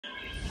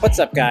What's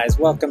up, guys?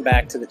 Welcome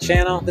back to the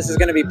channel. This is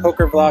going to be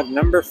poker vlog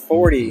number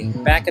 40.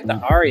 Back at the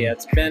Aria.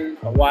 It's been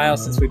a while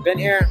since we've been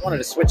here. Wanted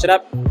to switch it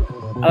up.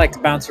 I like to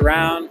bounce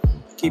around,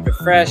 keep it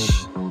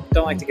fresh.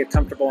 Don't like to get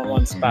comfortable in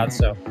one spot.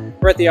 So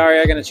we're at the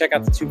Aria. Going to check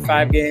out the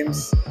 2-5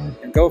 games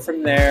and go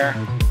from there.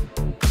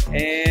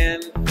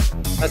 And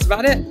that's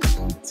about it.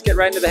 Let's get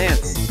right into the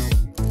hands.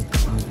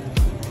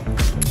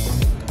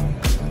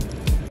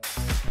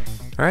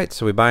 All right,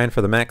 so we buy in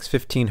for the max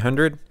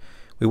 1500.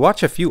 We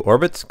watch a few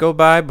orbits go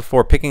by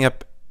before picking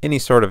up any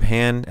sort of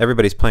hand.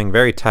 Everybody's playing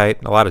very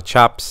tight, a lot of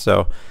chops,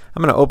 so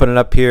I'm going to open it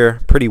up here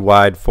pretty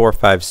wide,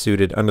 4-5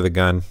 suited under the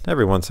gun.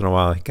 Every once in a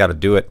while, you got to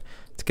do it.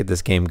 Let's get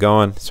this game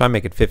going. So I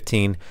make it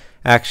 15.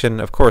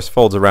 Action, of course,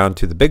 folds around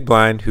to the big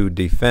blind who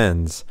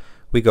defends.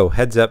 We go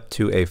heads up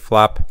to a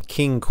flop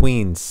king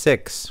queen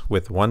 6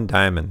 with 1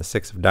 diamond, the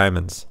 6 of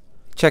diamonds.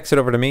 Checks it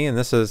over to me, and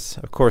this is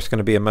of course going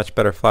to be a much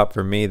better flop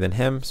for me than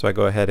him, so I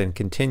go ahead and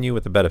continue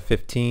with a bet of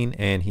 15,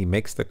 and he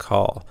makes the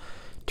call.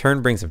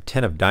 Turn brings up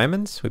 10 of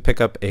diamonds. We pick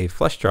up a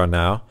flush draw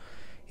now.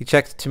 He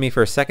checks it to me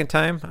for a second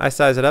time. I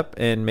size it up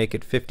and make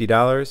it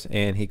 $50,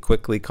 and he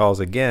quickly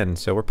calls again.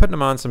 So we're putting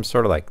him on some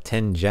sort of like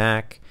 10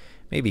 jack,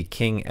 maybe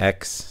king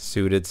X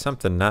suited,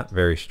 something not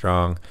very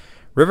strong.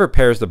 River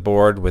pairs the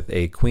board with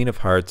a queen of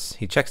hearts.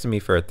 He checks to me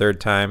for a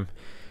third time.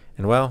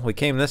 And well, we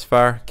came this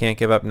far, can't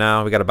give up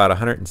now. We got about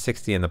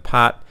 160 in the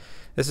pot.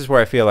 This is where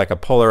I feel like a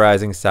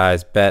polarizing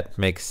size bet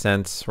makes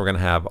sense. We're going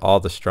to have all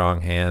the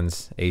strong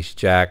hands, ace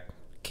jack,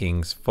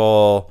 kings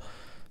full,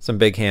 some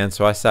big hands.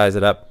 So I size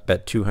it up,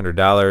 bet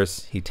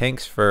 $200. He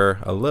tanks for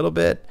a little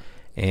bit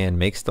and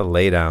makes the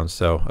laydown.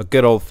 So a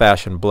good old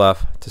fashioned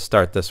bluff to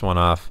start this one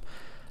off.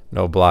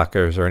 No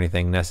blockers or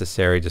anything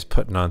necessary, just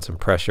putting on some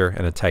pressure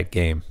in a tight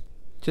game.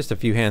 Just a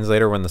few hands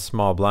later, we're in the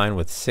small blind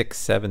with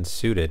 6-7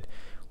 suited.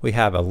 We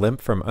have a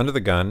limp from under the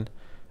gun.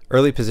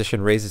 Early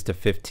position raises to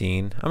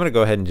 15. I'm going to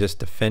go ahead and just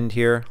defend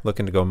here,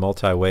 looking to go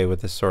multi-way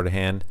with this sort of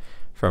hand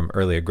from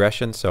early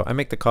aggression. So I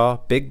make the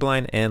call, big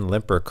blind and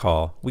limper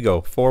call. We go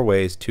 4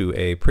 ways to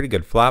a pretty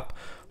good flop,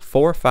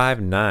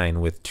 4-5-9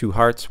 with 2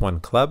 hearts, 1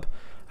 club.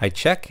 I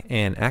check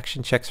and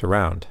action checks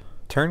around.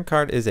 Turn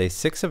card is a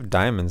 6 of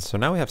diamonds, so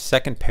now we have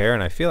second pair,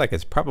 and I feel like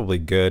it's probably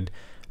good.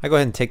 I go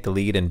ahead and take the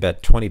lead and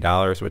bet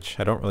 $20, which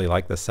I don't really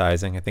like the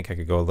sizing. I think I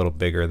could go a little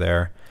bigger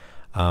there.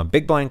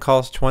 Big blind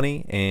calls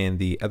 20 and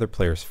the other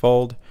players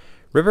fold.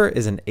 River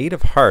is an 8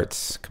 of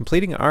hearts,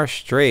 completing our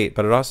straight,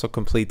 but it also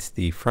completes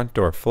the front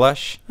door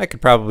flush. I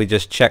could probably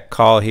just check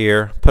call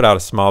here, put out a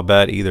small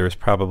bet. Either is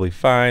probably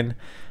fine.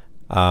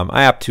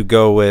 I opt to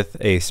go with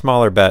a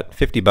smaller bet,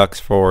 50 bucks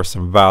for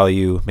some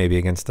value, maybe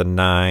against a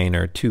 9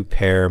 or 2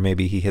 pair.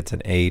 Maybe he hits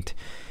an 8.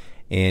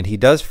 And he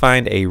does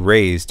find a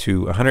raise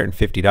to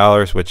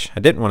 $150, which I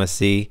didn't want to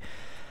see.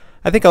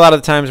 I think a lot of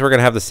the times we're going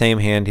to have the same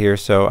hand here,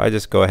 so I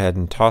just go ahead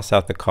and toss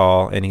out the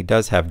call, and he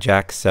does have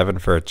jack 7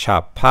 for a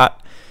chop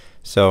pot.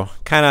 So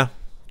kind of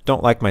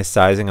don't like my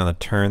sizing on the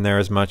turn there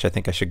as much. I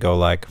think I should go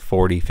like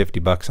 40, 50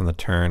 bucks on the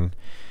turn.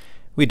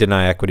 We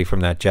deny equity from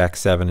that jack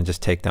 7 and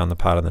just take down the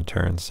pot on the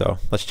turn. So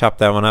let's chop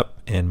that one up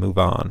and move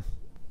on.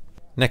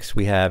 Next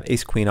we have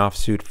ace queen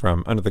offsuit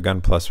from under the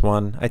gun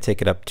 +1. I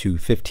take it up to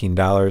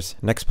 $15.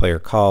 Next player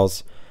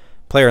calls.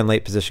 Player in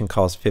late position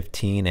calls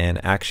 15,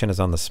 and action is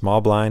on the small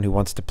blind who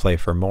wants to play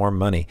for more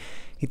money.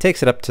 He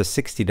takes it up to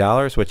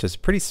 $60, which is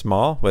pretty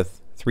small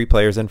with 3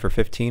 players in for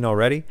 15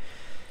 already.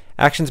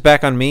 Action's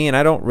back on me, and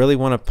I don't really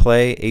want to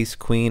play ace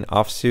queen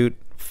offsuit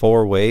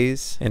 4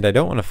 ways, and I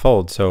don't want to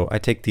fold, so I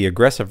take the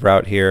aggressive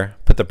route here,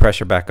 put the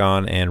pressure back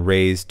on, and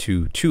raise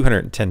to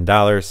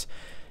 $210.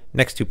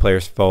 Next 2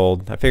 players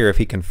fold. I figure if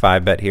he can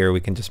 5-bet here,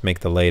 we can just make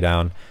the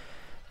laydown.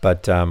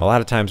 But a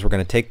lot of times we're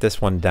going to take this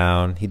one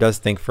down. He does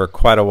think for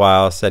quite a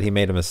while, said he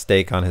made a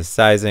mistake on his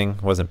sizing,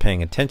 wasn't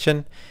paying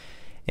attention,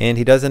 and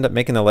he does end up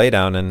making the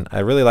laydown. And I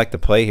really like the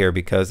play here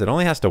because it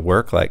only has to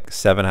work like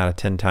 7 out of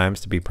 10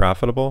 times to be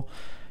profitable.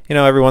 You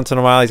know, every once in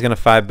a while he's going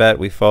to 5-bet,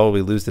 we fold,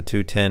 we lose the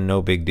 210,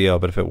 no big deal.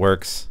 But if it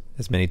works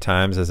as many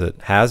times as it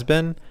has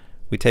been,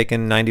 we take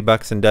in 90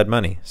 bucks in dead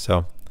money.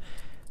 So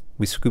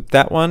we scoop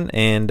that one,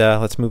 and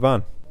let's move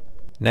on.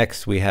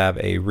 Next, we have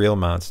a real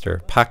monster,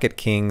 pocket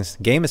kings.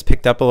 Game is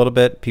picked up a little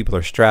bit. People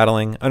are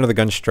straddling. Under the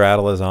gun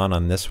straddle is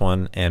on this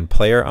one, and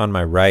player on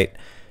my right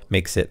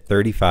makes it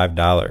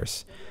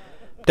 $35.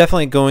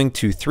 Definitely going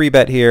to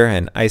 3-bet here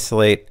and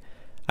isolate.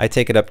 I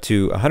take it up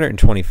to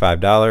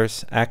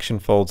 $125. Action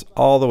folds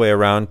all the way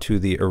around to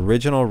the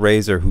original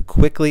raiser, who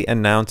quickly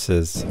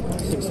announces.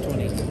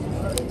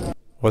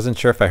 Wasn't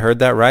sure if I heard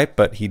that right,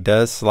 but he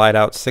does slide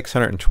out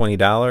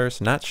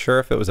 $620. Not sure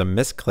if it was a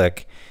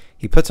misclick.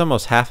 He puts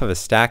almost half of his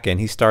stack in.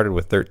 He started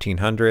with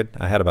 1,300.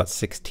 I had about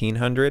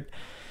 1,600.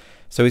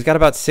 So he's got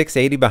about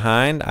 680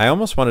 behind. I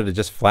almost wanted to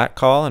just flat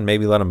call and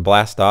maybe let him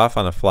blast off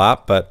on a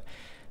flop, but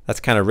that's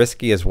kind of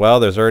risky as well.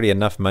 There's already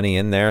enough money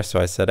in there,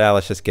 so I said,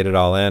 let's just get it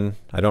all in.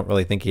 I don't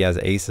really think he has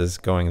aces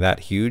going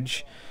that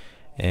huge.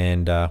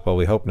 And, well,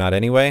 we hope not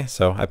anyway.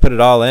 So I put it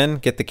all in,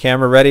 get the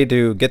camera ready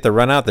to get the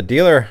run out. The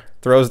dealer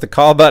throws the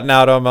call button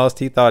out almost.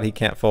 He thought he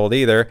can't fold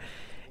either.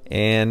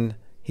 And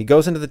he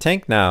goes into the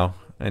tank now.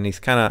 and he's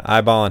kind of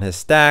eyeballing his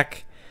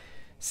stack,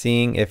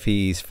 seeing if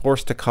he's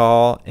forced to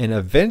call, and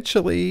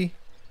eventually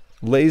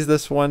lays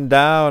this one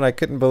down. I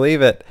couldn't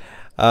believe it.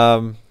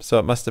 So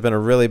it must have been a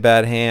really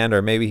bad hand,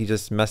 or maybe he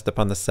just messed up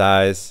on the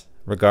size.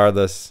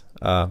 Regardless,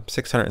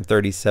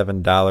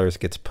 $637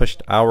 gets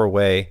pushed our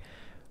way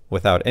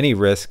without any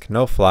risk,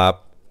 no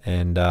flop,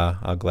 and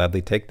I'll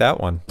gladly take that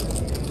one.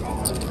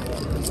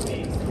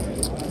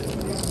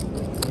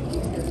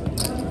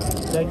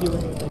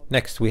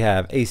 Next we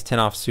have ace-10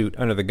 offsuit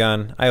under the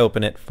gun. I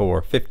open it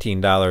for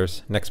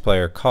 $15. Next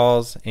player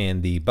calls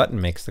and the button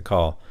makes the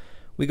call.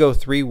 We go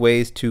 3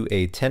 ways to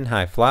a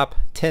 10-high flop,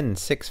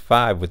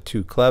 10-6-5 with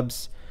 2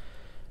 clubs.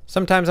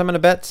 Sometimes I'm going to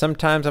bet,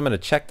 sometimes I'm going to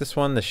check this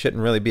one. This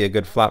shouldn't really be a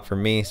good flop for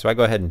me, so I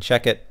go ahead and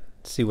check it,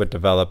 see what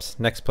develops.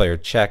 Next player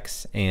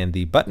checks and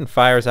the button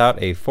fires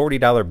out a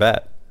 $40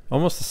 bet.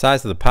 Almost the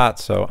size of the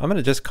pot, so I'm going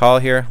to just call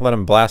here, let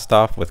him blast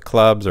off with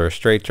clubs or a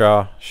straight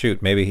draw.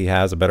 Shoot, maybe he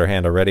has a better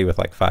hand already with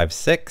like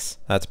 5-6.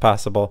 That's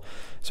possible.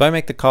 So I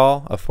make the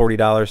call of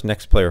 $40.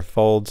 Next player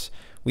folds.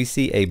 We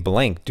see a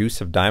blank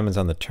deuce of diamonds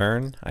on the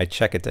turn. I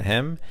check it to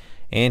him,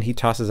 and he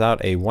tosses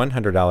out a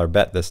 $100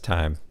 bet this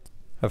time.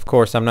 Of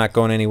course, I'm not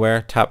going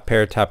anywhere. Top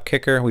pair, top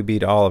kicker. We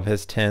beat all of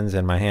his 10s,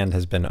 and my hand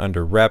has been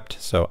under-repped,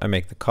 so I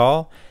make the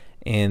call.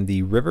 And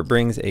the river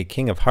brings a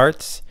king of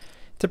hearts.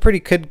 It's a pretty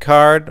good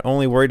card,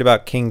 only worried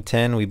about king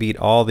 10. We beat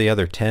all the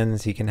other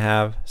 10s he can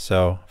have,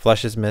 so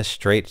flushes miss,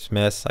 straights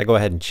miss. I go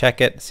ahead and check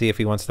it, see if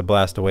he wants to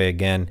blast away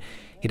again.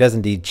 He does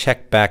indeed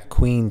check back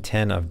queen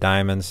 10 of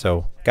diamonds,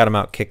 so got him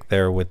out kicked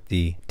there with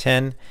the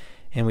 10,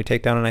 and we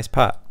take down a nice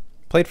pot.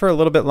 Played for a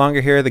little bit longer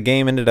here. The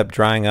game ended up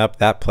drying up.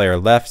 That player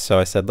left, so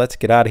I said, let's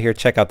get out of here,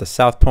 check out the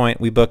South Point.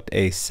 We booked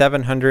a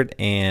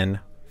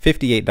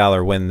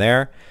 $758 win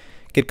there.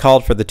 Get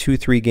called for the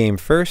 2-3 game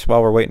first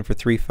while we're waiting for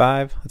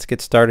 3-5. Let's get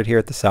started here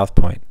at the South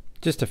Point.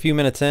 Just a few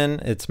minutes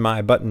in, it's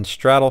my button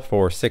straddle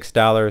for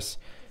 $6.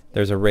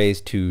 There's a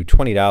raise to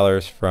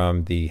 $20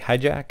 from the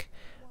hijack.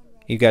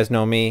 You guys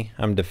know me,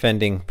 I'm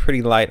defending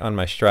pretty light on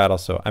my straddle,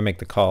 so I make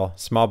the call.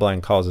 Small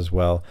blind calls as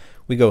well.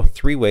 We go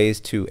 3 ways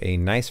to a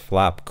nice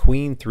flop,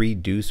 queen 3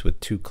 deuce with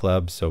 2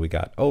 clubs. So we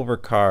got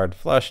overcard,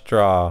 flush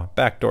draw,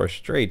 backdoor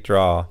straight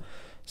draw.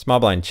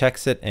 Small blind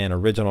checks it, and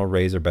original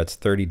raiser bets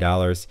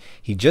 $30.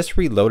 He just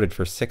reloaded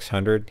for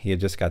 $600. He had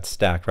just got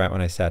stacked right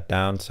when I sat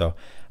down, so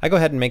I go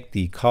ahead and make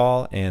the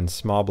call, and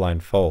small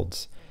blind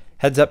folds.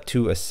 Heads up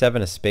to a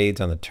 7 of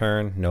spades on the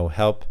turn, no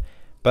help,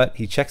 but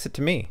he checks it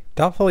to me.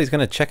 Doubtful he's going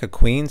to check a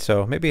queen,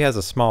 so maybe he has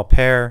a small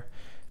pair,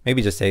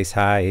 maybe just ace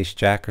high, ace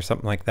jack, or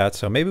something like that.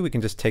 So maybe we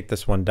can just take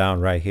this one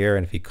down right here,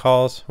 and if he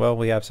calls, well,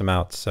 we have some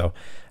outs. So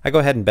I go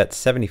ahead and bet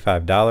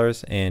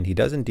 $75, and he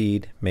does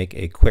indeed make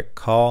a quick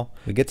call.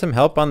 We get some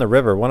help on the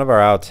river. One of our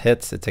outs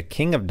hits. It's a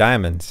king of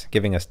diamonds,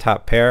 giving us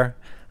top pair.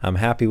 I'm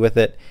happy with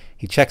it.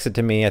 He checks it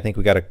to me. I think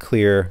we got a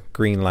clear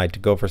green light to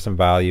go for some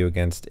value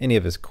against any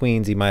of his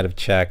queens he might have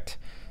checked,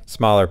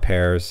 smaller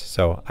pairs.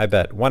 So I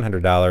bet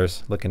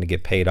 $100, looking to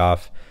get paid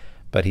off.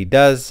 But he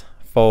does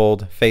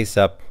fold, face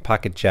up,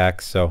 pocket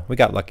jacks, so we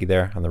got lucky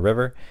there on the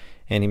river,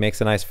 and he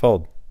makes a nice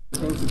fold.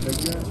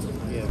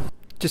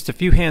 Just a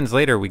few hands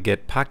later, we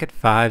get pocket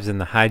 5s in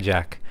the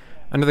hijack.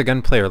 Under the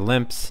gun player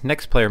limps,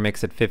 next player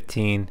makes it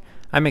 15.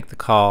 I make the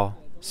call,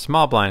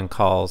 small blind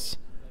calls,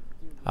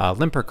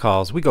 limper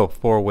calls. We go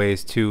 4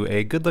 ways to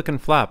a good looking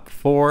flop,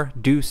 4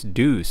 deuce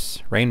deuce,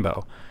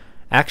 rainbow.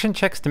 Action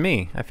checks to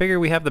me. I figure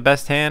we have the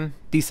best hand,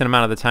 decent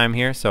amount of the time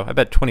here, so I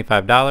bet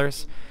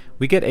 $25.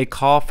 We get a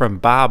call from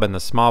Bob in the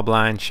small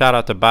blind. Shout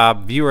out to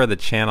Bob, viewer of the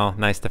channel.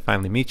 Nice to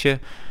finally meet you.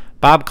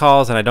 Bob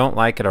calls, and I don't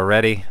like it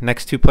already.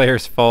 Next 2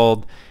 players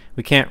fold.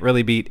 We can't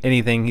really beat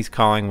anything he's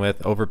calling with,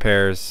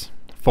 overpairs,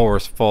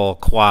 4s full,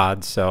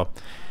 quads. So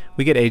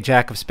we get a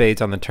jack of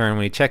spades on the turn.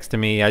 When he checks to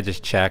me, I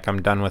just check.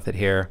 I'm done with it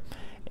here.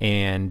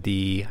 And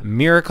the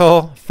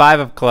miracle 5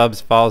 of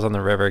clubs falls on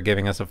the river,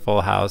 giving us a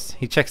full house.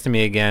 He checks to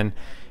me again.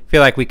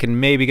 Feel like we can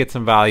maybe get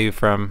some value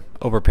from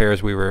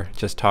overpairs we were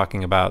just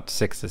talking about,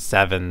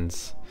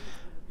 6s,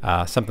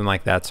 7s, something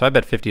like that. So I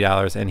bet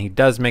 $50, and he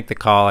does make the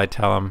call. I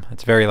tell him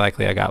it's very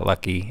likely I got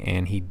lucky,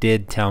 and he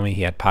did tell me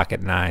he had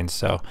pocket 9s.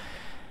 So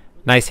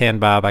nice hand,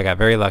 Bob. I got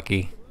very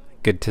lucky.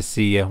 Good to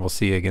see you. We'll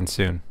see you again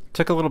soon.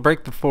 Took a little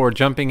break before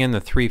jumping in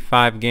the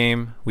 3-5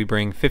 game. We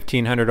bring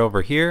 1500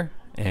 over here,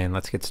 and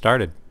let's get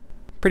started.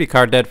 Pretty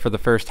card dead for the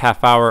first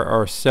half hour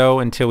or so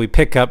until we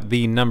pick up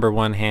the number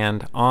 1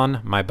 hand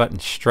on my button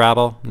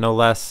straddle, no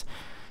less.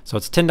 So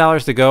it's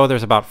 $10 to go.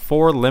 There's about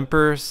 4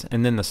 limpers,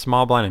 and then the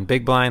small blind and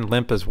big blind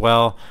limp as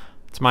well.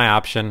 It's my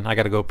option. I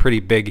got to go pretty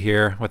big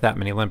here with that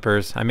many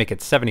limpers. I make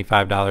it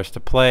 $75 to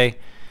play.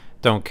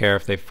 Don't care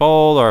if they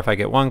fold or if I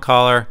get one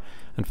caller.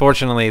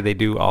 Unfortunately, they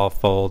do all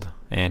fold,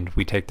 and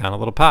we take down a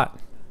little pot.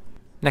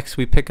 Next,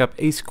 we pick up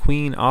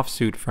ace-queen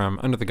offsuit from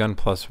under the gun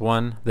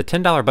 +1. The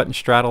 $10 button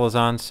straddle is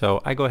on,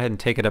 so I go ahead and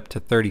take it up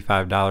to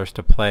 $35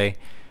 to play.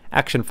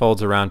 Action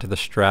folds around to the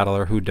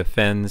straddler who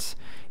defends.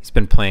 He's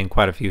been playing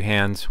quite a few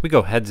hands. We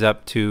go heads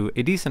up to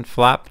a decent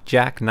flop,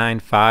 jack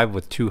 9-5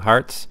 with 2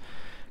 hearts.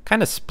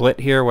 Kind of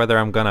split here whether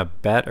I'm going to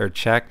bet or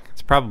check.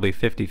 It's probably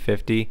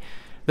 50-50.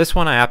 This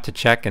one I opt to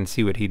check and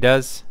see what he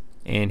does,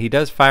 and he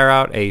does fire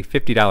out a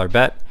 $50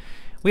 bet.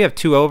 We have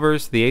 2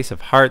 overs, the ace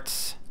of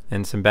hearts,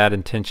 and some bad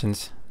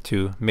intentions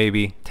to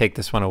maybe take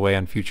this one away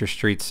on future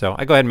streets, so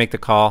I go ahead and make the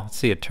call,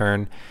 see a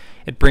turn.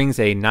 It brings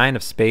a 9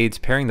 of spades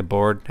pairing the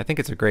board. I think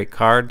it's a great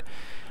card.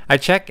 I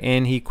check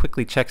and he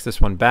quickly checks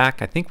this one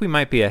back. I think we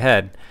might be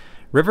ahead.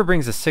 River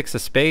brings a 6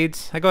 of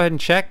spades. I go ahead and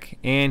check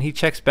and he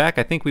checks back.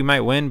 I think we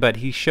might win, but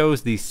he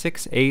shows the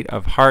 6-8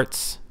 of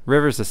hearts.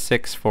 River's a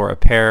 6 for a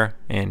pair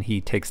and he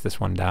takes this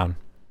one down.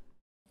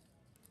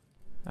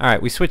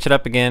 Alright, we switch it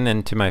up again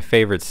into my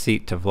favorite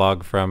seat to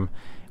vlog from.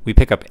 We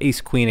pick up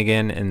ace queen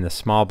again in the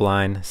small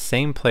blind.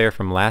 Same player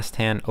from last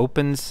hand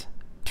opens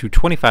to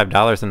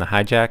 $25 in the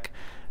hijack.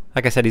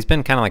 Like I said, he's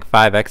been kind of like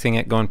 5xing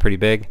it, going pretty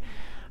big.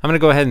 I'm going to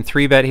go ahead and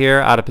 3-bet here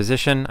out of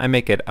position. I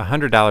make it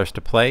 $100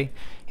 to play.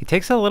 He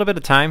takes a little bit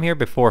of time here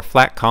before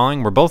flat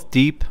calling. We're both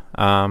deep.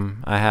 I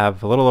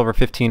have a little over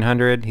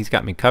 1500. He's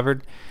got me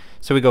covered.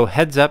 So we go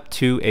heads up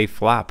to a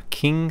flop,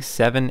 king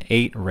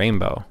 7-8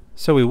 rainbow.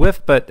 So we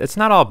whiff, but it's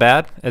not all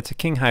bad. It's a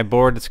king high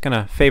board. It's going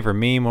to favor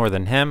me more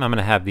than him. I'm going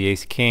to have the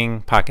ace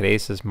king, pocket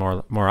aces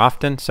more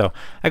often. So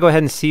I go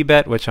ahead and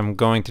c-bet, which I'm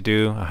going to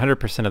do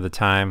 100% of the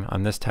time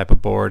on this type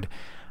of board.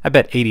 I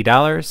bet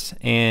 $80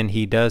 and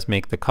he does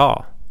make the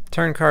call.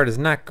 Turn card is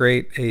not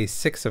great. A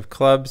 6 of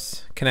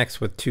clubs connects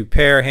with 2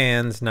 pair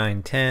hands,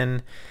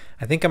 9-10.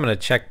 I think I'm going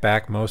to check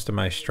back most of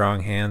my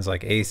strong hands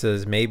like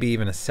aces, maybe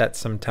even a set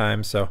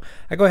sometimes. So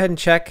I go ahead and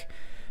check.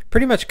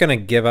 Pretty much going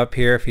to give up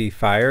here if he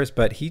fires,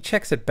 but he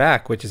checks it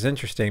back, which is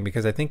interesting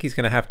because I think he's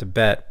going to have to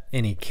bet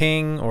any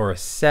king or a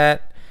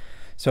set.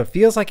 So it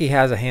feels like he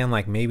has a hand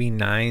like maybe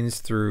 9s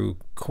through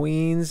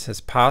queens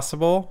as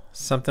possible.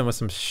 Something with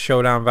some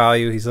showdown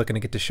value. He's looking to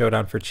get to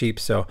showdown for cheap.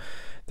 So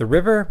the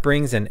river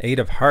brings an 8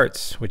 of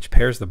hearts, which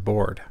pairs the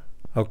board.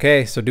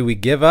 Okay, so do we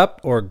give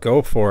up or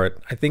go for it?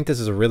 I think this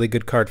is a really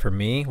good card for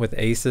me. With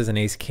aces and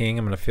ace king,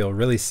 I'm going to feel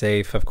really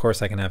safe. Of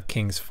course, I can have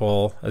kings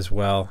full as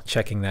well,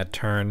 checking that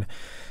turn.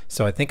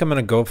 So I think I'm going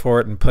to go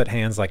for it and put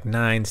hands like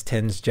 9s,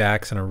 10s,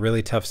 jacks in a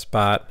really tough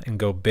spot and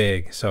go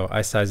big. So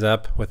I size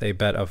up with a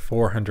bet of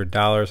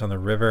 $400 on the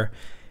river,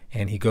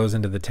 and he goes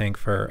into the tank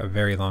for a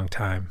very long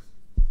time.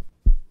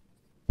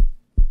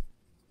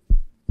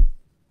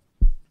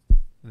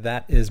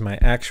 That is my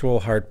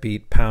actual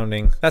heartbeat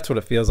pounding. That's what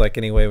it feels like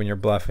anyway when you're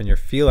bluffing. You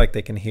feel like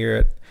they can hear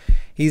it.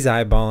 He's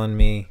eyeballing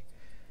me,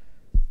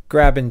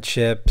 grabbing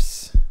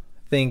chips,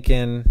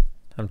 thinking.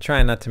 I'm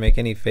trying not to make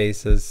any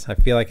faces. I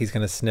feel like he's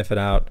going to sniff it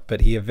out,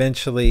 but he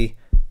eventually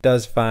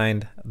does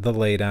find the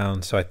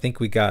laydown. So I think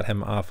we got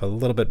him off a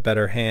little bit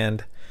better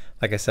hand.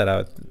 Like I said,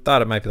 I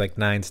thought it might be like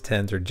 9s,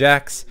 10s, or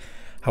jacks.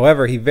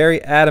 However, he very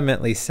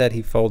adamantly said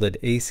he folded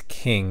ace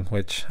king,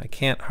 which I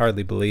can't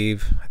hardly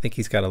believe. I think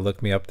he's got to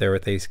look me up there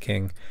with ace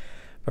king.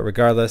 But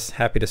regardless,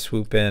 happy to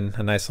swoop in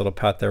a nice little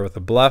pot there with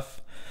a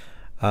bluff.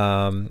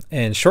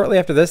 And shortly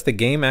after this, the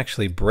game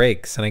actually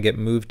breaks and I get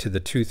moved to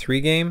the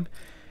 2-3 game.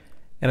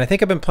 And I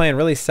think I've been playing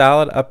really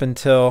solid up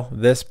until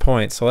this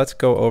point. So let's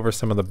go over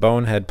some of the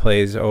bonehead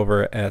plays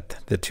over at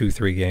the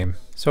 2-3 game.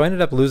 So I ended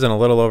up losing a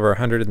little over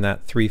 100 in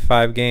that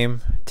 3-5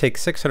 game. Take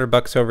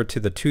 $600 over to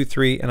the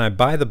 2-3 and I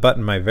buy the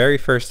button my very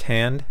first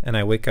hand and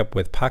I wake up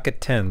with pocket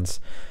 10s.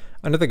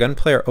 Under the gun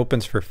player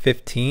opens for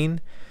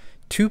 15.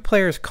 2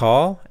 players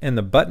call and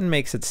the button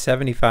makes it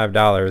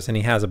 $75 and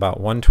he has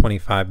about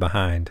 125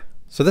 behind.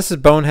 So this is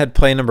bonehead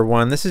play number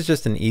 1. This is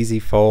just an easy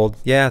fold.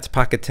 Yeah, it's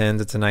pocket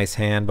 10s, it's a nice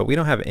hand, but we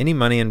don't have any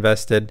money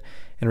invested.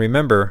 And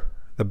remember,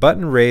 the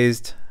button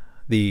raised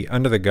the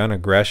under the gun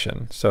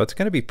aggression, so it's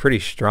going to be pretty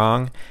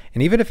strong.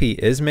 And even if he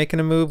is making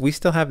a move, we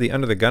still have the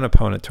under the gun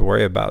opponent to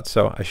worry about.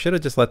 So I should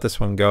have just let this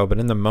one go, but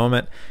in the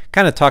moment,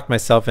 kind of talked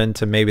myself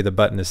into maybe the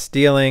button is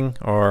stealing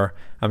or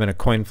I'm in a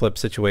coin flip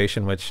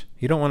situation, which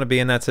you don't want to be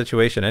in that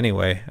situation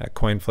anyway, a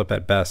coin flip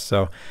at best.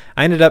 So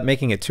I ended up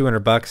making it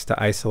 $200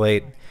 to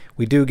isolate.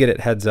 We do get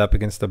it heads up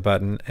against the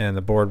button and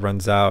the board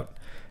runs out.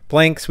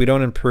 Blanks, we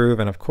don't improve,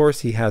 and of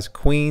course he has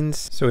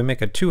queens, so we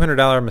make a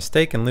 $200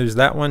 mistake and lose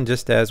that one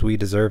just as we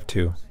deserve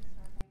to.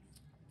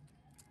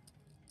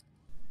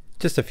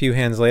 Just a few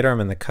hands later, I'm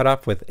in the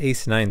cutoff with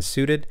ace-9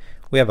 suited.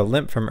 We have a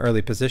limp from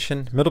early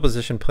position. Middle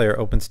position player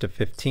opens to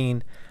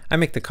 15. I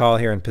make the call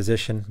here in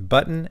position.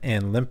 Button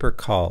and limper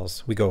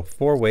calls. We go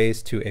 4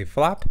 ways to a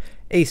flop.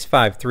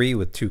 Ace-5-3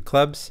 with 2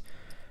 clubs.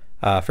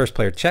 First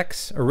player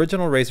checks.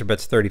 Original raiser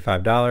bets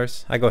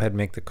 $35. I go ahead and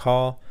make the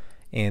call,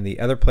 and the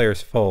other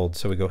players fold.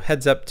 So we go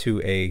heads up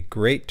to a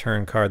great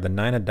turn card, the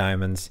 9 of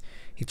diamonds.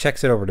 He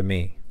checks it over to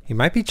me. He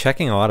might be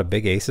checking a lot of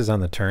big aces on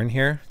the turn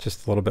here,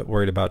 just a little bit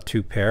worried about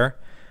 2 pair.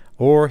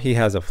 Or he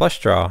has a flush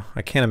draw.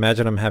 I can't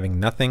imagine him having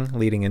nothing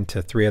leading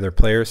into 3 other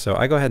players, so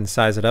I go ahead and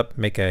size it up,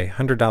 make a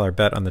 $100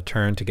 bet on the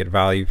turn to get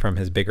value from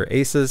his bigger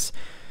aces,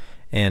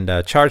 and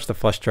charge the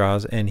flush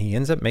draws, and he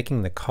ends up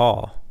making the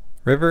call.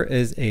 River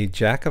is a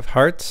jack of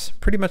hearts,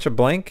 pretty much a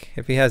blank.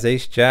 If he has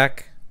ace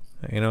jack,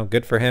 you know,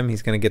 good for him.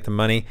 He's going to get the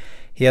money.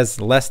 He has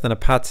less than a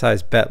pot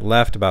size bet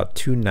left, about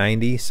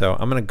 290, so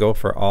I'm going to go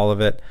for all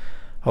of it.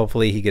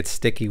 Hopefully he gets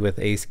sticky with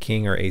ace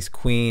king or ace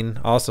queen.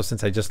 Also,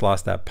 since I just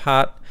lost that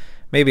pot,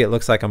 maybe it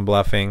looks like I'm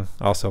bluffing.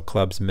 Also,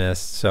 clubs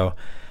missed. So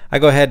I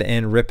go ahead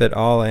and rip it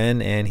all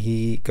in, and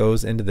he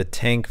goes into the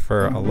tank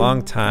for a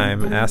long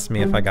time. Asked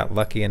me if I got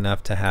lucky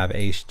enough to have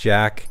ace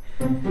jack.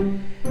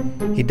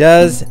 He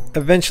does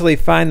eventually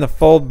find the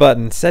fold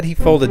button. Said he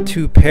folded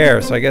 2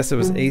 pairs, so I guess it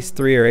was ace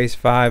 3 or ace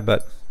 5,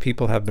 but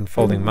people have been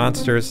folding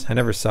monsters. I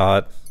never saw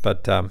it,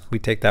 but we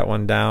take that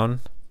one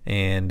down,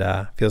 and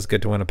feels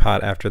good to win a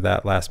pot after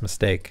that last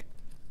mistake.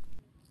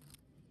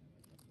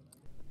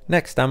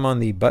 Next, I'm on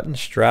the button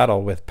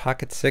straddle with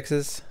pocket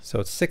sixes, so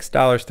it's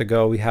 $6 to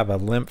go. We have a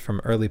limp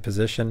from early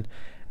position.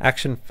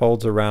 Action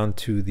folds around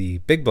to the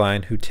big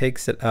blind, who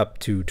takes it up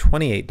to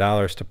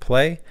 $28 to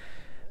play.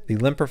 The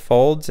limper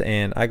folds,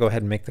 and I go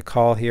ahead and make the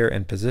call here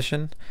in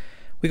position.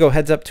 We go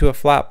heads up to a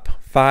flop,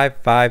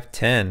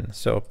 5-5-10.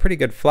 So pretty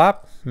good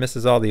flop,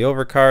 misses all the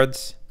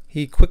overcards.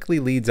 He quickly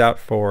leads out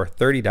for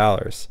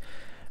 $30.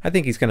 I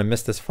think he's going to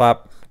miss this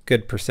flop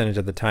good percentage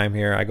of the time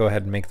here. I go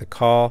ahead and make the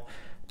call.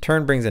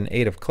 Turn brings an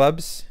 8 of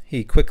clubs.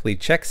 He quickly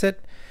checks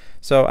it.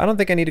 So I don't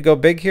think I need to go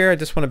big here. I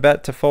just want to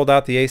bet to fold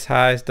out the ace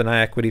highs,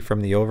 deny equity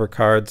from the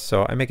overcards.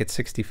 So I make it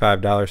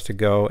 $65 to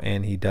go,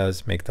 and he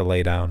does make the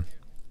laydown.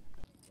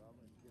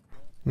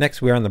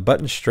 Next, we are on the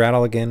button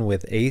straddle again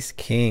with ace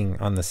king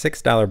on the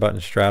 $6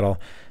 button straddle.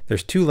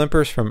 There's 2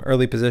 limpers from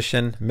early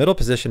position. Middle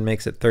position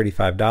makes it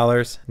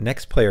 $35.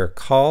 Next player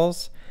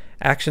calls.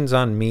 Action's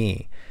on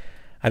me.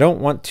 I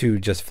don't want to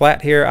just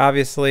flat here,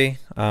 obviously.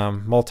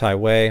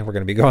 Multi-way. We're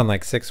going to be going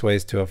like 6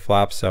 ways to a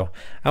flop, so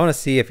I want to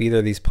see if either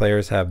of these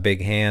players have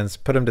big hands.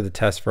 Put them to the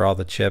test for all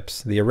the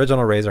chips. The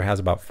original raiser has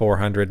about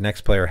 400.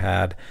 Next player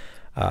had,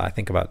 I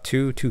think, about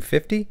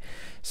 250.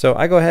 So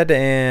I go ahead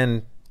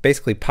and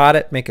basically pot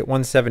it, make it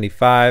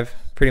 175.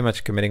 Pretty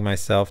much committing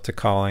myself to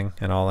calling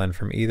and all in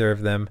from either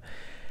of them.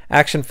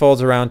 Action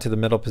folds around to the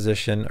middle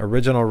position.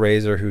 Original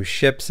raiser, who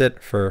ships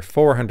it for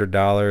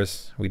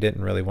 $400. We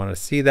didn't really want to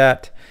see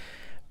that,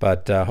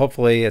 but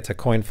hopefully it's a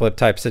coin flip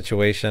type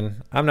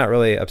situation. I'm not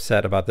really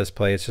upset about this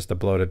play. It's just a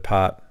bloated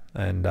pot,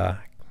 and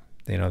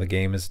you know, the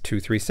game is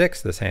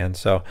 2-3-6 this hand.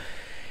 So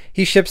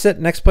he ships it.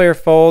 Next player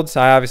folds.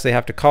 I obviously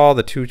have to call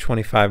the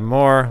 225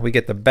 more. We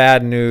get the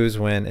bad news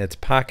when it's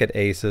pocket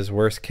aces.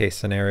 Worst case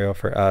scenario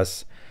for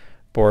us.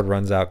 Board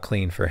runs out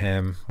clean for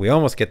him. We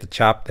almost get the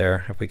chop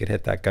there if we could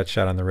hit that gut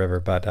shot on the river,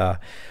 but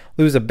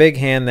lose a big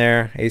hand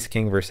there. Ace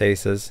king versus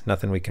aces.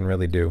 Nothing we can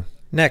really do.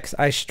 Next,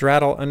 I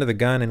straddle under the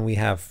gun, and we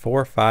have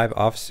 4-5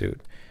 offsuit.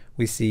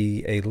 We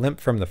see a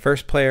limp from the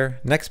first player.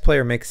 Next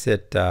player makes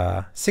it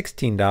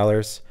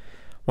 $16.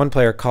 One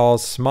player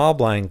calls, small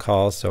blind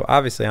calls, so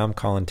obviously I'm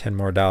calling $10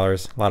 more.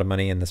 A lot of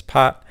money in this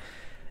pot.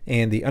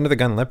 And the under the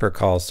gun limper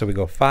calls, so we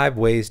go 5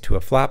 ways to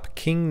a flop.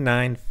 King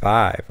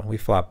 9-5. We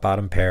flop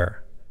bottom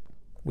pair.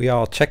 We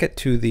all check it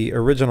to the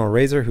original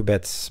raiser, who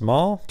bets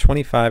small,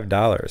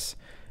 $25.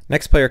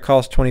 Next player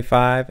calls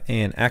 25,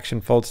 and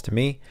action folds to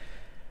me.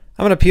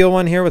 I'm going to peel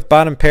one here with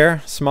bottom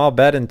pair, small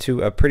bet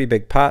into a pretty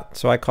big pot,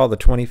 so I call the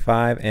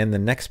 25, and the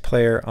next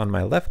player on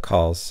my left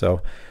calls.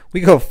 So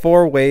we go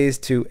 4 ways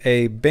to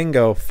a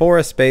bingo, 4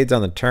 of spades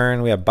on the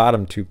turn. We have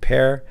bottom 2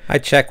 pair. I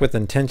check with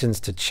intentions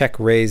to check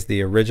raise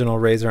the original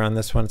raiser on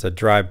this one. It's a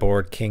dry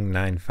board, king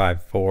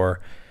 9-5-4.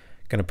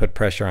 Going to put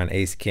pressure on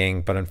ace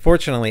king, but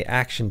unfortunately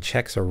action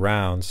checks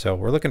around, so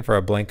we're looking for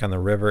a blank on the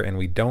river, and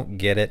we don't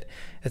get it.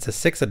 It's a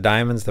 6 of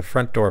diamonds. The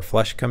front door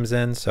flush comes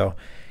in, so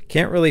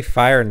can't really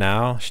fire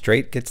now.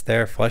 Straight gets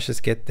there, flushes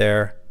get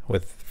there.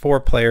 With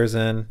 4 players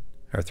in,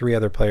 or 3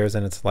 other players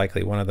in, it's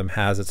likely one of them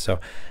has it, so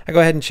I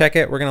go ahead and check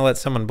it. We're going to let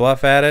someone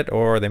bluff at it,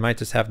 or they might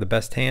just have the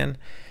best hand.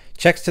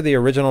 Checks to the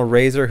original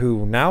raiser,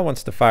 who now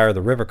wants to fire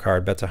the river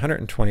card, bets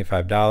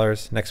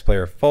 $125. Next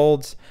player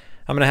folds.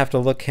 I'm going to have to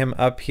look him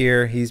up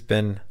here. He's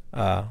been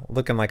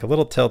looking like a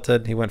little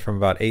tilted. He went from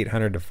about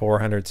 800 to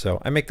 400,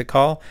 so I make the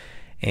call,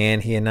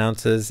 and he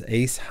announces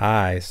ace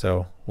high.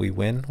 So we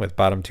win with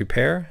bottom 2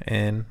 pair,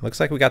 and looks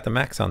like we got the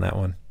max on that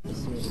one.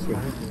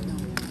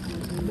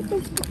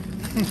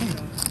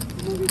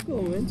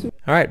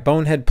 All right,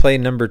 bonehead play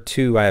number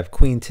 2. I have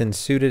queen 10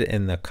 suited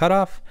in the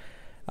cutoff.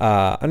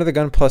 Under the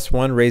gun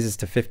 +1 raises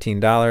to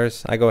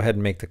 $15. I go ahead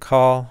and make the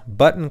call.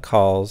 Button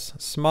calls,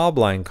 small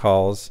blind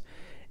calls,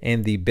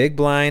 and the big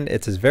blind,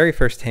 it's his very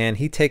first hand.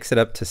 He takes it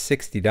up to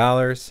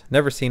 $60.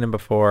 Never seen him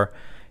before.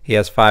 He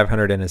has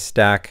 500 in his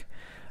stack.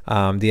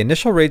 The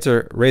initial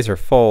raiser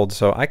folds,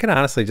 so I can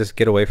honestly just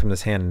get away from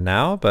this hand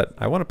now, but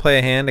I want to play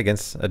a hand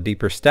against a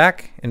deeper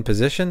stack in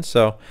position,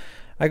 so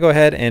I go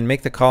ahead and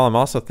make the call. I'm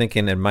also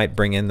thinking it might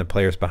bring in the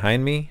players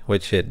behind me,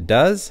 which it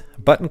does.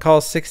 Button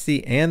calls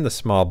 60 and the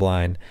small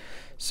blind.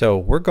 So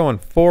we're going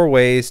 4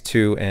 ways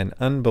to an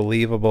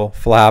unbelievable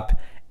flop.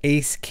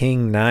 Ace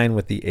king 9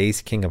 with the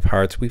ace king of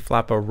hearts. We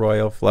flop a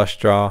royal flush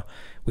draw.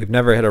 We've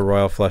never hit a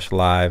royal flush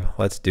live.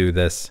 Let's do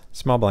this.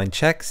 Small blind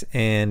checks,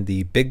 and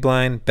the big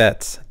blind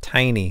bets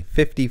tiny,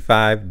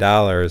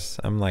 $55.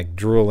 I'm like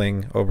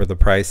drooling over the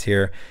price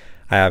here.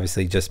 I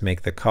obviously just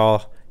make the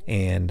call,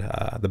 and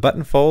the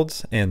button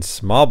folds, and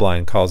small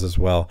blind calls as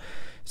well.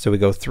 So we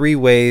go 3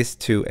 ways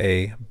to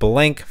a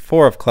blank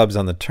 4 of clubs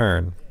on the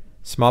turn.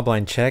 Small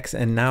blind checks,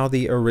 and now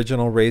the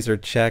original razor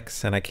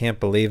checks, and I can't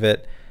believe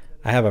it.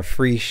 I have a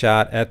free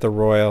shot at the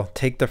Royal.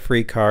 Take the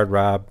free card,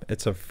 Rob.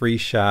 It's a free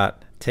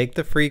shot. Take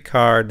the free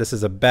card. This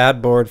is a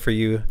bad board for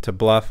you to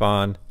bluff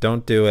on.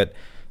 Don't do it.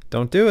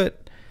 Don't do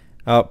it.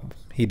 Oh,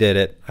 he did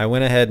it. I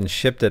went ahead and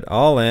shipped it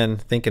all in,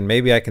 thinking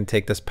maybe I can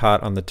take this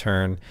pot on the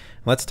turn.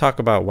 Let's talk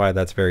about why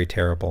that's very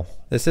terrible.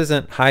 This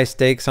isn't high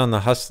stakes on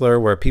the Hustler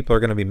where people are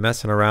going to be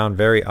messing around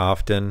very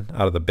often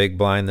out of the big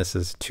blind. This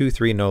is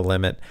 2-3 no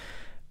limit.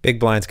 Big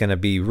blind's going to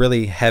be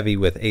really heavy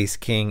with ace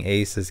king,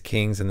 aces,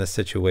 kings in this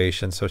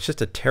situation, so it's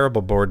just a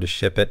terrible board to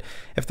ship it.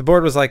 If the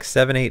board was like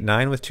 7, 8,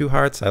 9 with 2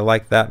 hearts, I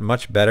like that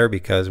much better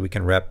because we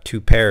can rep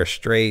 2 pair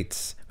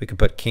straights. We can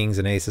put kings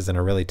and aces in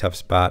a really tough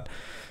spot.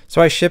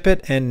 So I ship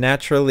it, and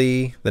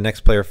naturally the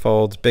next player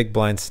folds, big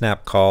blind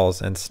snap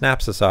calls, and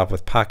snaps us off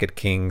with pocket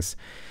kings.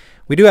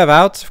 We do have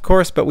outs, of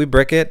course, but we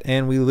brick it,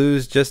 and we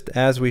lose just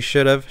as we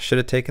should have. Should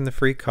have taken the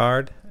free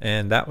card,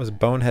 and that was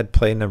bonehead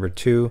play number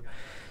 2.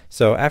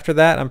 So after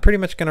that, I'm pretty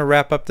much going to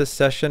wrap up this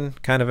session.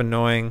 Kind of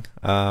annoying.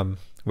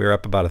 We were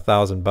up about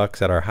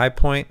 $1,000 at our high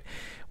point.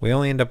 We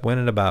only end up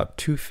winning about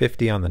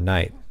 $250 on the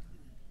night.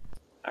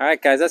 All right,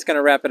 guys, that's going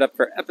to wrap it up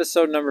for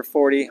episode number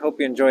 40.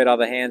 Hope you enjoyed all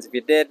the hands. If you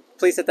did,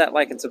 please hit that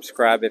like and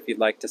subscribe if you'd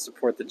like to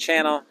support the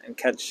channel and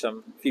catch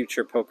some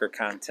future poker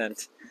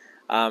content.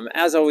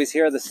 As always,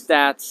 here are the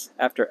stats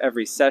after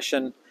every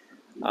session,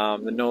 the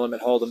No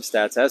Limit Hold'em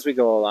stats as we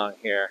go along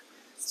here.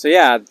 So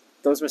yeah,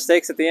 those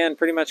mistakes at the end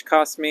pretty much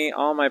cost me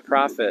all my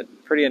profit.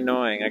 Pretty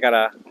annoying. I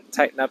gotta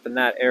tighten up in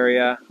that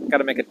area.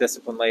 Gotta make a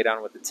discipline lay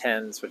down with the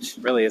 10s, which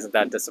really isn't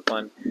that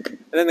disciplined. And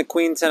then the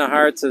Queen 10 of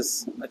hearts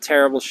is a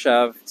terrible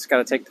shove. Just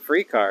gotta take the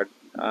free card.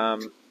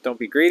 Don't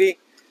be greedy.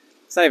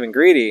 It's not even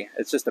greedy.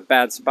 It's just a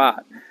bad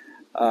spot.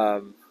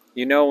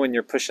 You know when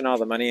you're pushing all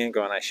the money in,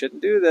 going, I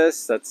shouldn't do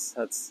this. It's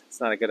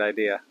not a good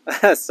idea.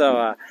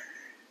 So.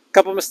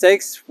 Couple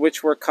mistakes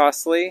which were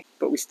costly,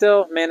 but we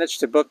still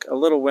managed to book a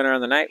little winner on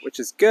the night, which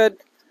is good.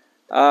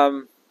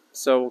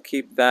 So we'll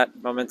keep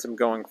that momentum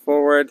going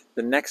forward.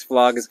 The next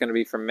vlog is going to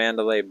be from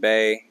Mandalay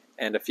Bay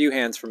and a few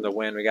hands from the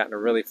win. We got in a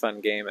really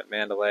fun game at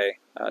Mandalay,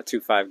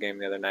 2-5 game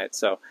the other night.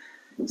 So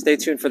stay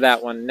tuned for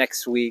that one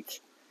next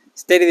week.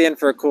 Stay to the end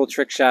for a cool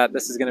trick shot.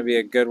 This is going to be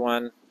a good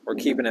one. We're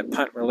keeping it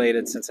punt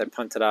related since I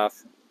punted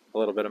off a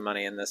little bit of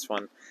money in this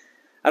one.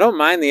 I don't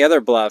mind the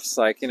other bluffs,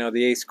 like, you know,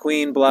 the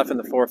ace-queen bluff and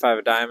the 4 or 5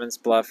 of diamonds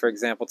bluff, for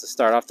example, to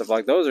start off the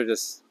vlog. Those are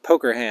just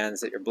poker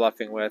hands that you're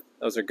bluffing with.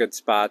 Those are good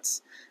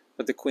spots.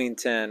 But the Queen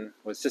 10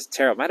 was just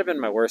terrible. Might have been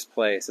my worst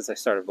play since I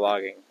started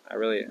vlogging. I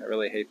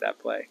really hate that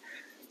play.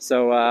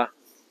 So,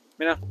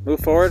 you know, move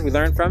forward. We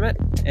learn from it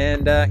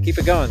and keep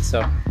it going.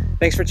 So,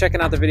 thanks for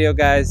checking out the video,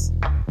 guys.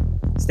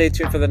 Stay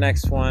tuned for the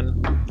next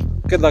one.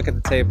 Good luck at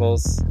the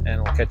tables,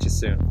 and we'll catch you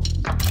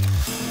soon.